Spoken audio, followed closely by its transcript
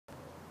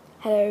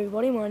Hello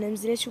everybody, my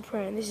name's The Little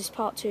Pro and this is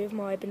part 2 of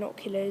my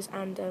binoculars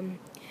and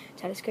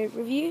telescope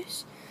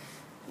reviews.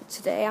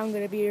 Today I'm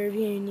going to be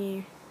reviewing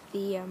you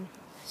the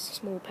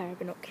small pair of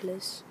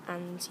binoculars,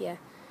 and yeah,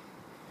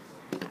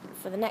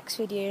 for the next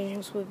video,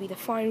 which will be the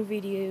final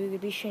video, we're going to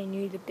be showing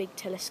you the big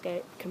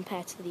telescope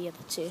compared to the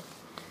other two.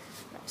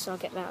 So I'll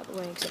get that out of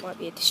the way because it might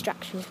be a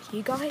distraction for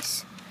you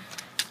guys.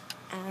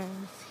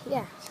 And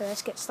yeah, so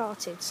let's get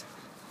started.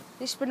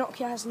 This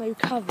binocular has no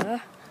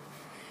cover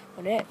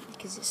on it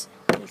because it's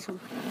a little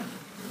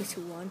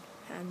one,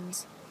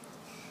 and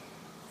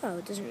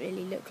it doesn't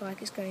really look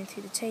like it's going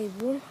through the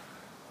table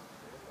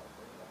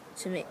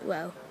to me.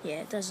 Well,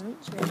 yeah, it doesn't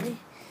really,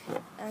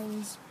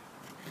 and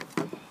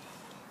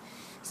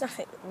there's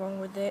nothing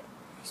wrong with it.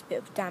 There's a bit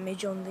of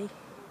damage on the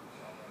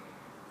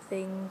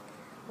thing,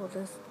 or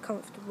the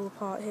comfortable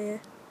part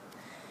here,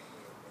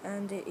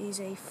 and it is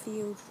a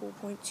field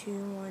 4.2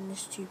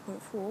 minus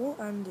 2.4,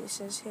 and it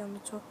says here on the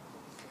top,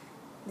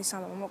 this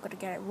time I'm not going to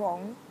get it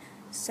wrong,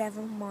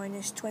 7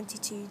 minus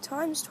 22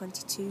 times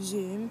 22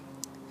 zoom,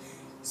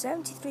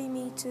 73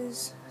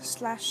 meters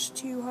 /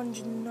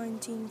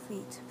 219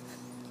 feet.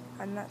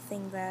 And that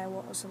thing there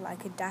was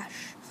like a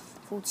dash,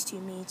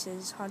 42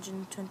 meters,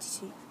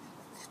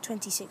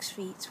 126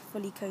 feet,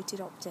 fully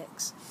coated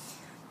optics.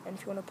 And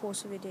if you want to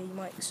pause the video, you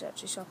might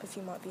search this up if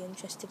you might be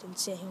interested in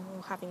seeing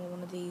or having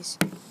one of these.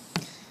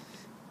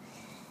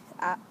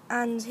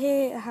 And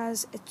here it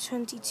has a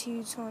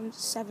 22 times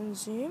 7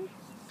 zoom.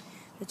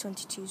 The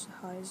 22 is the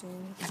higher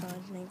zoom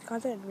side. I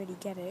don't really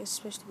get it. It's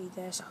supposed to be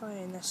this higher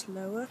and this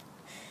lower.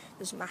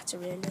 Doesn't matter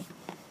really.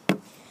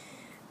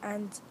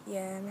 And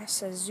yeah, and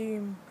that's a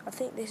zoom. I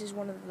think this is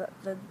one of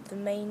the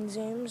main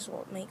zooms,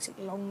 what makes it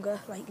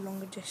longer, like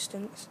longer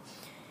distance.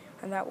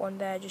 And that one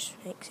there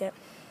just makes it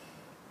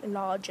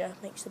larger,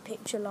 makes the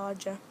picture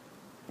larger.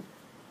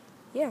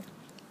 Yeah,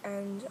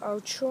 and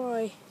I'll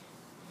try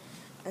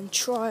to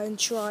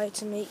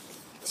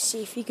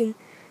see if you can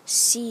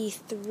see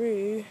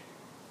through.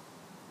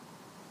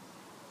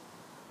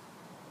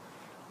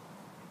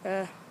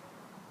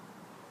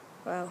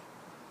 Well,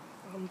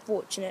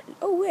 unfortunately.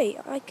 Oh wait,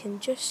 I can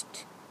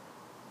just,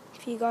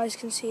 if you guys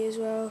can see as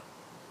well,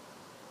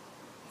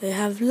 I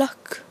have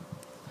luck.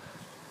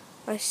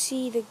 I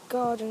see the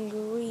garden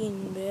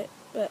green bit,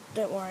 but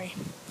don't worry,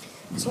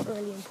 it's not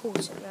really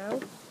important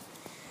now.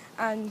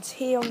 And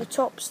here on the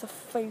top's the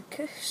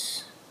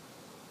focus,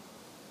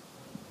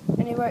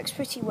 and it works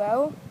pretty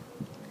well.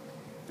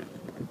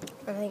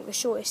 I think the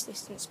shortest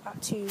distance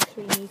about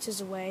 2-3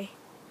 meters away.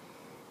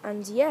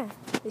 And yeah,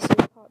 this is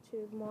part 2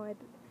 of my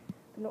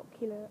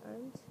binocular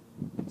and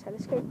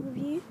telescope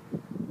review.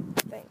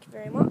 Thank you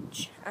very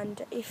much.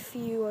 And if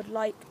you would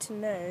like to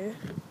know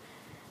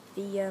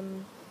the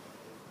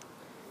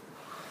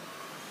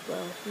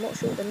well, I'm not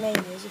sure what the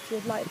name is. If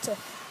you'd like to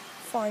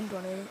find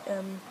one of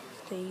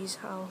these,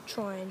 I'll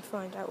try and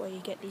find out where you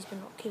get these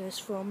binoculars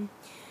from,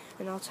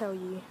 and I'll tell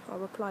you. I'll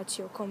reply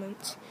to your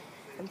comments.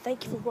 And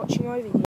thank you for watching my video.